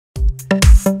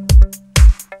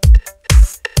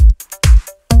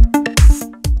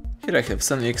Here I have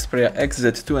SONY Xperia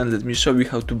XZ2 and let me show you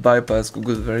how to bypass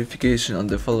Google verification on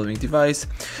the following device.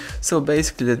 So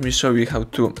basically let me show you how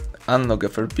to unlock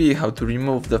FRP, how to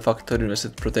remove the factory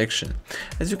reset protection.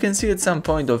 As you can see, at some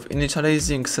point of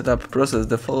initializing setup process,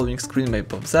 the following screen may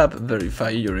pop up: verify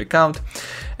your account,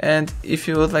 and if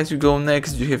you would like to go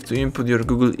next, you have to input your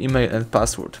Google email and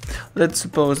password. Let's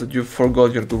suppose that you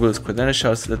forgot your Google's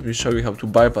credentials. Let me show you how to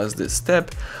bypass this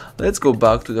step. Let's go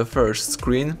back to the first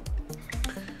screen,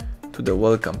 to the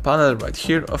welcome panel right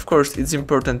here. Of course, it's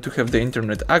important to have the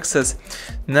internet access.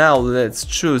 Now let's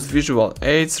choose visual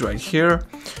aids right here,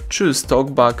 choose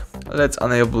talkback. Let's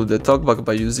enable the talkback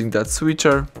by using that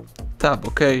switcher. Tap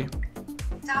OK.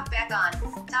 Talkback on.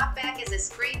 Talkback is a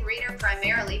screen reader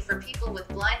primarily for people with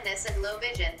blindness and low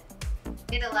vision.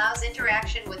 It allows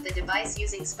interaction with the device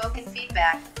using spoken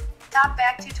feedback.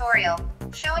 Talkback tutorial,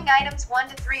 showing items 1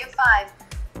 to 3 of 5.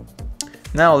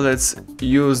 Now let's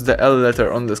use the L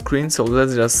letter on the screen, so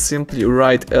let's just simply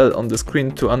write L on the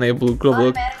screen to enable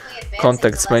global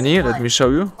contacts menu. Let me show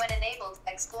you. When enabled,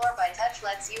 explore by touch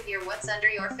lets you hear what's under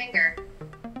your finger.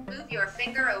 Move your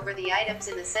finger over the items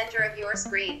in the center of your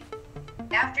screen.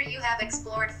 After you have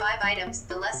explored 5 items,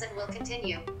 the lesson will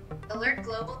continue. Alert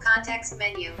global context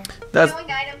menu,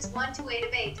 showing items 1 to 8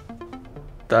 of 8.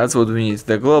 That's what we need,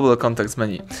 the global context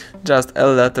menu. Just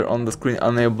L letter on the screen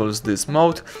enables this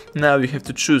mode. Now you have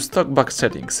to choose talkback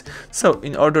settings. So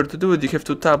in order to do it, you have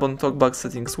to tap on talkback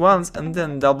settings once and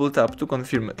then double tap to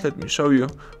confirm it. Let me show you.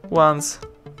 Once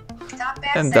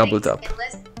and double tap.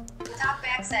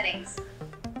 Talkback settings.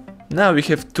 Now we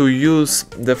have to use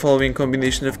the following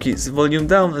combination of keys: volume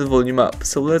down and volume up.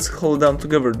 So let's hold down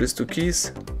together these two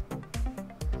keys.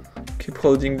 Keep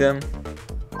holding them.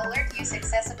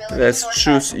 Let's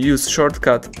choose use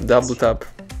shortcut, double tap.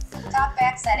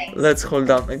 Talkback settings. Let's hold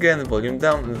down again volume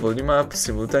down and volume up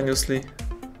simultaneously.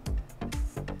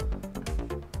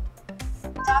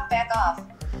 Talkback off.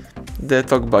 The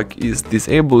talkback is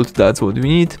disabled, that's what we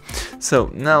need.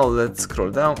 So now let's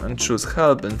scroll down and choose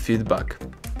help and feedback.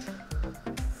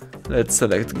 Let's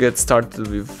select get started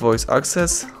with voice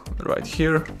access right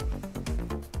here.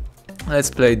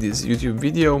 Let's play this YouTube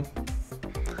video.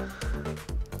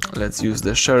 Let's use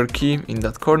the share key in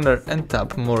that corner and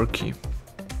tap more key.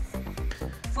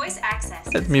 Voice access.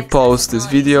 Let me pause this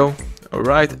video.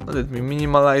 Alright, let me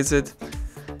minimize it.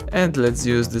 And let's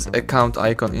use this account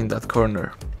icon in that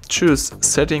corner. Choose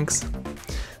settings,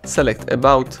 select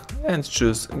about and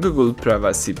choose Google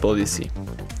privacy policy.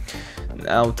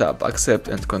 Now tap accept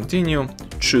and continue.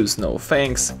 Choose no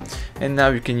thanks. And now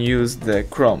you can use the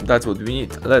Chrome. That's what we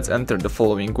need. Let's enter the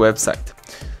following website.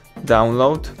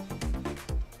 Download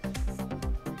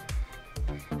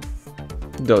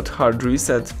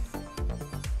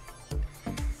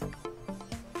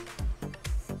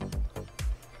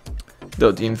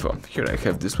HardReset.Info. Here I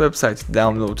have this website,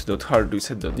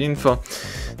 download.hardreset.info.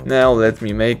 Now let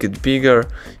me make it bigger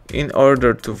in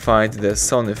order to find the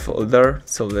Sony folder.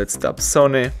 So let's tap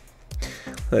Sony.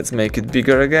 Let's make it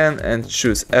bigger again and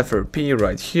choose FRP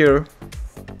right here.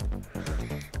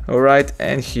 Alright,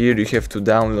 and here you have to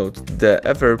download the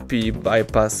FRP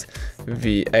bypass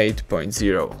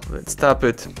v8.0. Let's tap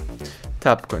it,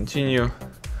 tap continue.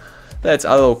 Let's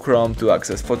allow Chrome to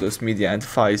access photos, media and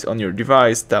files on your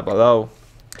device. Tap allow,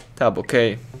 tap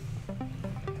OK.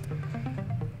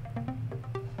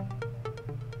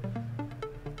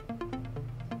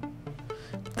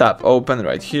 Tap open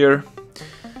right here.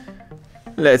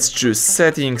 Let's choose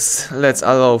settings. Let's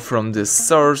allow from this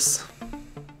source.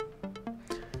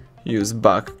 Use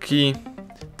back key.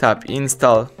 Tap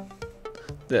install.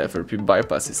 The FRP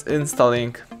bypass is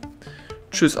installing.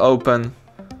 Choose open.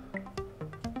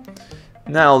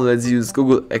 Now let's use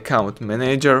Google Account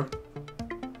Manager.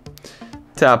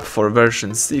 Tap for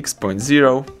version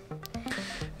 6.0.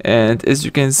 And as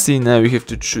you can see, now you have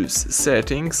to choose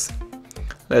settings.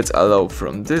 Let's allow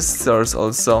from this source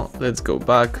also. Let's go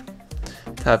back.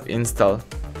 Tap install.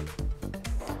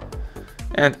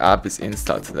 And app is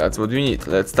installed. That's what we need.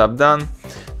 Let's tap done.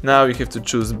 Now you have to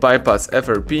choose bypass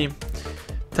FRP.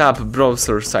 Tap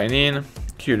browser sign in.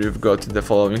 Here you've got the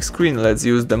following screen. Let's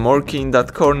use the more key in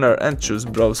that corner and choose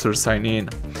browser sign in.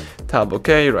 Tap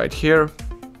OK right here.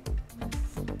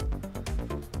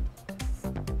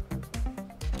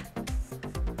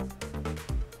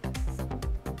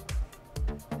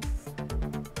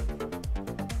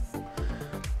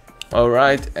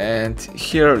 Alright, and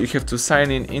here you have to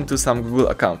sign in into some Google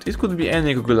account. It could be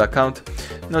any Google account,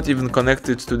 not even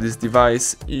connected to this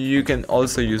device. You can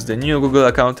also use the new Google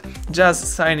account.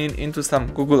 Just sign in into some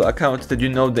Google account that you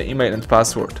know the email and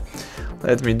password.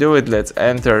 Let me do it. Let's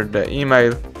enter the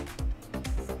email.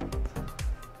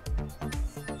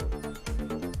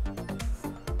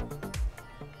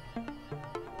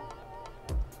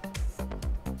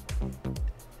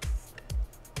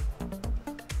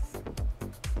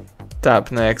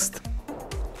 tap next.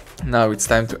 Now it's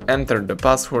time to enter the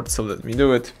password, so let me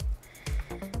do it.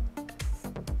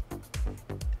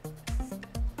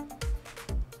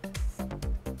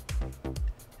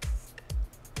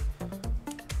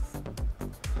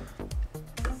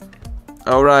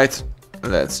 Alright,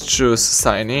 let's choose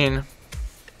sign in.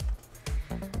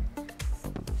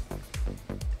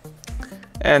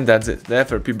 And that's it, the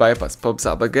FRP bypass pops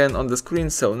up again on the screen,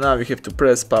 so now we have to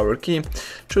press power key,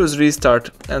 choose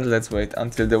restart, and let's wait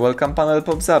until the welcome panel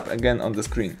pops up again on the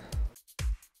screen.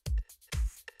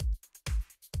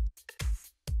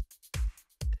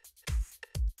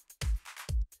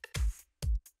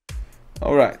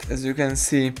 Alright, as you can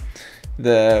see,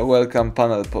 the welcome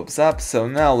panel pops up, so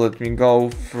now let me go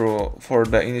for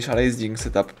the initializing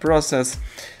setup process.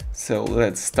 So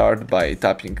let's start by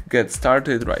tapping get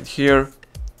started right here.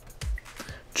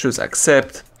 Choose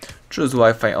accept, choose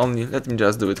Wi-Fi only, let me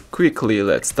just do it quickly,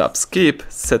 let's tap skip,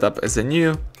 setup as a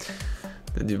new.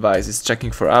 The device is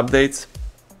checking for updates.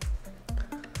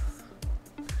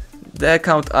 The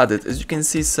account added, as you can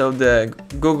see, so the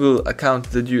Google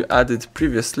account that you added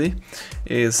previously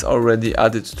is already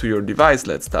added to your device.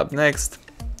 Let's tap next.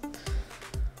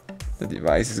 The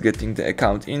device is getting the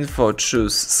account info,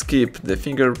 choose skip the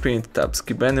fingerprint, tap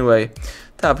skip anyway,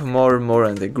 tap more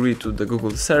and agree to the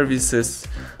Google services.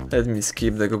 Let me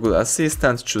skip the Google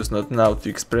Assistant, choose not now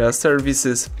to Xperia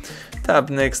services, tap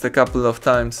next a couple of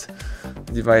times.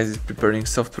 The device is preparing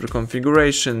software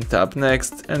configuration, tap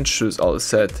next and choose all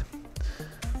set.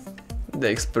 The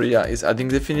Xperia is adding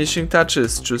the finishing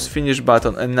touches, choose finish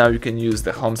button, and now you can use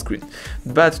the home screen.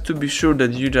 But to be sure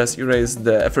that you just erase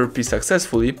the FRP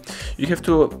successfully, you have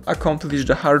to accomplish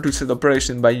the hard reset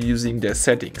operation by using the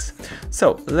settings.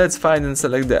 So let's find and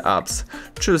select the apps,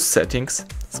 choose settings,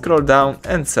 scroll down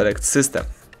and select system.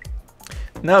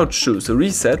 Now choose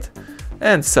reset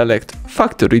and select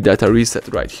factory data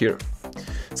reset right here.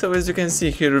 So as you can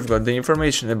see here, we've got the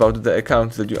information about the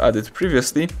account that you added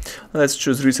previously. Let's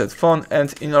choose reset phone,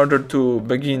 and in order to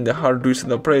begin the hard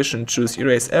reset operation, choose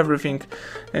erase everything.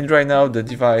 And right now the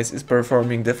device is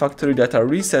performing the factory data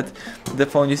reset. The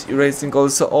phone is erasing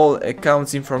also all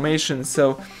accounts information,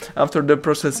 so after the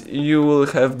process you will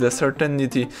have the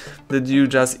certainty that you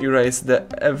just erase the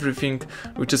everything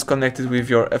which is connected with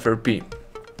your FRP.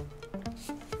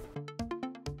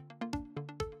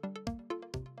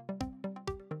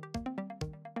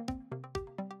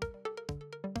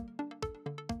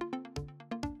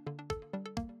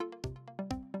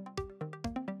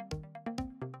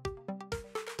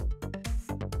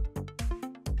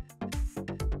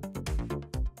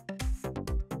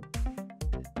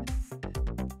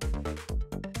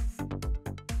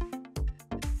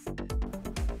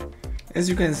 As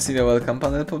you can see, the welcome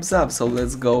panel pops up, so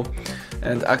let's go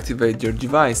and activate your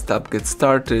device. Tap get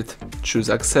started, choose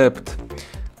accept,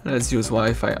 let's use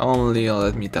Wi-Fi only,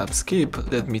 let me tap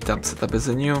skip, let me tap setup as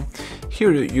a new.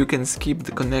 Here you can skip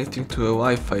the connecting to a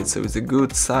Wi-Fi, so it's a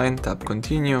good sign. Tap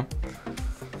continue,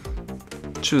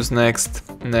 choose next,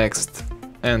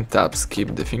 and tap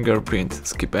skip the fingerprint,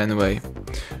 skip anyway,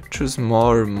 choose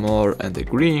more and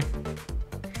agree,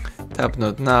 tap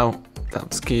not now,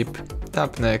 tap skip,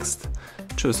 tap next,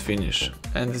 choose finish,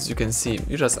 and as you can see,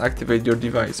 you just activate your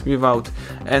device without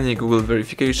any Google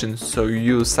verification, so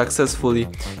you successfully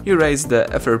erase the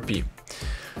FRP.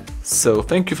 So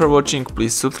thank you for watching,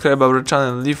 please subscribe our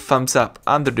channel and leave thumbs up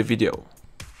under the video.